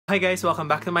Hi guys, welcome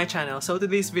back to my channel. So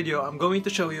today's video, I'm going to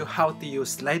show you how to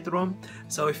use Lightroom.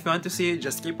 So if you want to see it,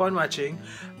 just keep on watching.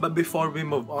 But before we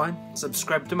move on,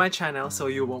 subscribe to my channel so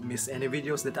you won't miss any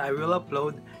videos that I will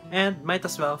upload, and might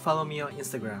as well follow me on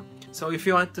Instagram. So if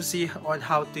you want to see on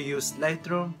how to use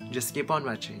Lightroom, just keep on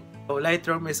watching. So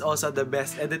Lightroom is also the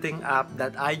best editing app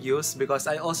that I use because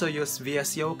I also use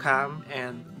VSCO Cam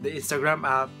and the Instagram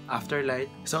app Afterlight.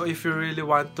 So if you really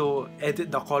want to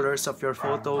edit the colors of your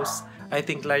photos, I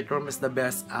think Lightroom is the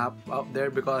best app out there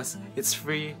because it's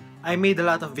free. I made a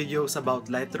lot of videos about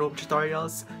Lightroom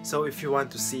tutorials, so if you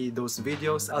want to see those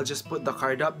videos, I'll just put the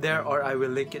card up there or I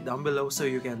will link it down below so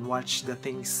you can watch the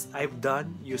things I've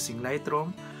done using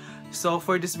Lightroom. So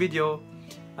for this video,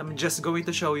 I'm just going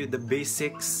to show you the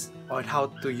basics on how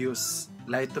to use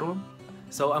Lightroom.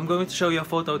 So I'm going to show you a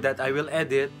photo that I will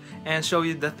edit and show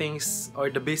you the things or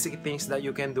the basic things that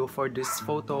you can do for this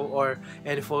photo or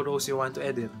any photos you want to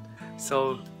edit.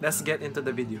 So let's get into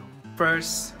the video.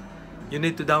 First, you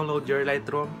need to download your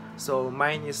Lightroom. So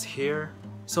mine is here.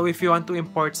 So if you want to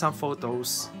import some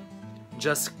photos,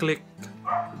 just click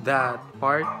that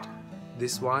part,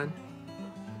 this one.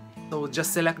 So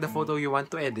just select the photo you want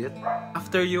to edit.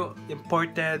 After you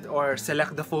imported or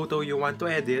select the photo you want to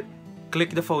edit,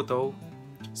 click the photo.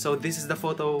 So this is the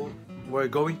photo we're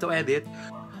going to edit.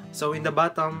 So in the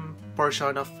bottom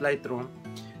portion of Lightroom,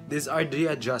 these are the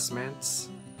adjustments.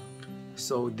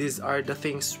 So these are the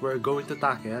things we're going to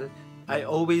tackle. I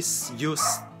always use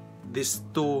these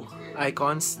two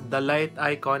icons, the light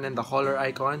icon and the color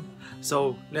icon.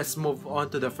 So let's move on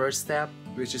to the first step,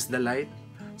 which is the light.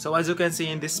 So as you can see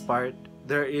in this part,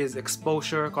 there is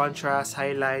exposure, contrast,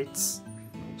 highlights,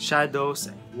 shadows,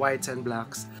 whites and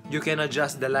blacks. You can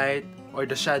adjust the light or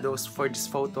the shadows for this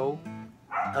photo.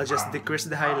 I'll just decrease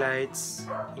the highlights,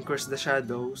 increase the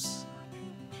shadows.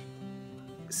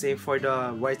 Same for the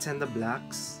whites and the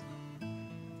blacks,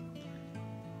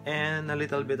 and a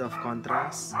little bit of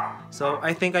contrast. So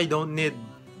I think I don't need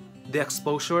the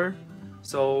exposure,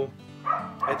 so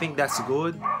I think that's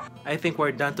good. I think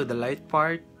we're done to the light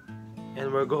part,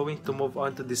 and we're going to move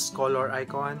on to this color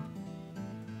icon.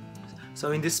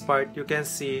 So in this part, you can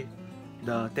see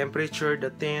the temperature,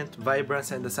 the tint,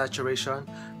 vibrance, and the saturation.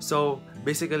 So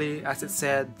basically, as it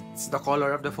said, it's the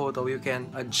color of the photo. You can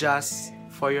adjust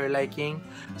for your liking.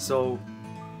 So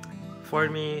for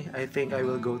me, I think I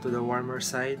will go to the warmer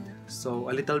side.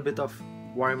 So a little bit of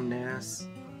warmness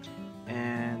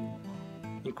and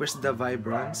increase the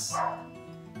vibrance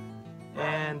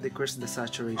and decrease the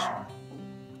saturation.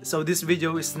 So this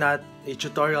video is not a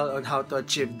tutorial on how to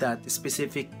achieve that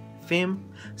specific theme.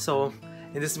 So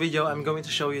in this video, I'm going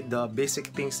to show you the basic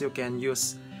things you can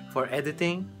use for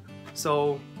editing.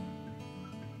 So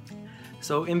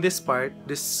in this part,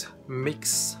 this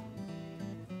mix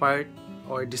part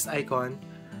or this icon,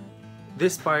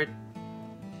 this part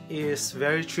is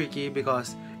very tricky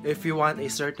because if you want a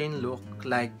certain look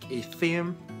like a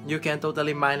theme, you can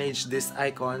totally manage these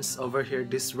icons over here,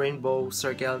 these rainbow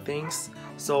circle things.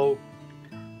 So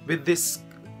with these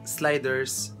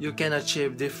sliders, you can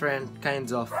achieve different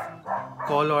kinds of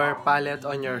color palette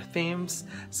on your themes.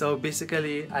 So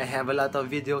basically, I have a lot of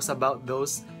videos about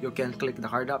those. You can click the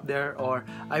card up there, or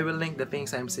I will link the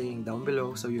things I'm saying down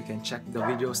below so you can check the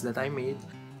videos that I made.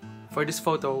 For this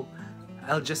photo,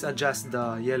 I'll just adjust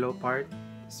the yellow part.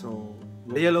 So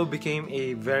the yellow became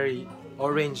a very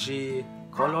orangey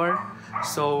color,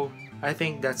 so I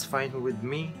think that's fine with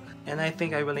me. And I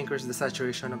think I will increase the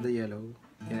saturation of the yellow.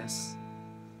 Yes.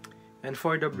 And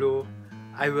for the blue,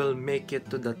 I will make it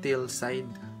to the teal side,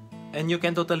 and you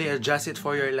can totally adjust it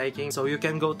for your liking. So you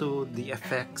can go to the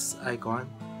effects icon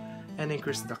and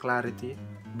increase the clarity,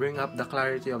 bring up the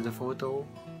clarity of the photo.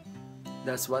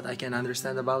 That's what I can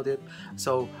understand about it.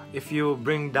 So if you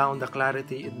bring down the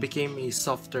clarity, it became a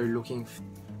softer looking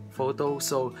photo,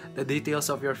 so the details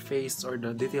of your face or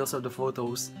the details of the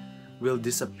photos will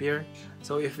disappear.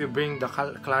 So if you bring the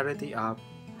clarity up,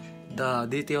 the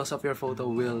details of your photo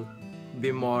will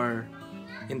be more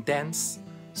intense.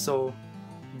 So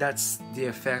that's the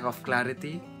effect of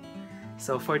clarity.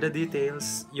 So for the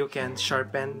details, you can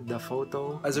sharpen the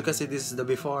photo. As you can see, this is the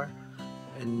before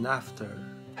and after.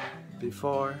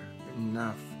 Before and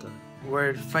after.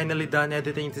 We're finally done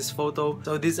editing this photo.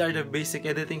 So these are the basic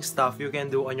editing stuff you can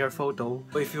do on your photo.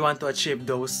 If you want to achieve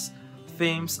those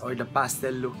themes or the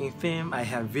pastel looking theme, I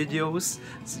have videos.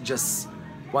 So just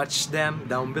watch them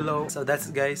down below. So that's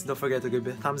it guys, don't forget to give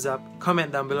it a thumbs up,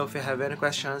 comment down below if you have any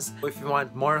questions. If you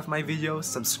want more of my videos,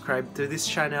 subscribe to this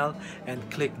channel and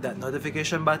click that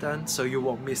notification button so you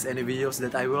won't miss any videos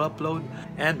that I will upload,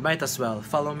 and might as well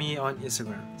follow me on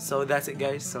Instagram. So that's it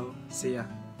guys, so see ya.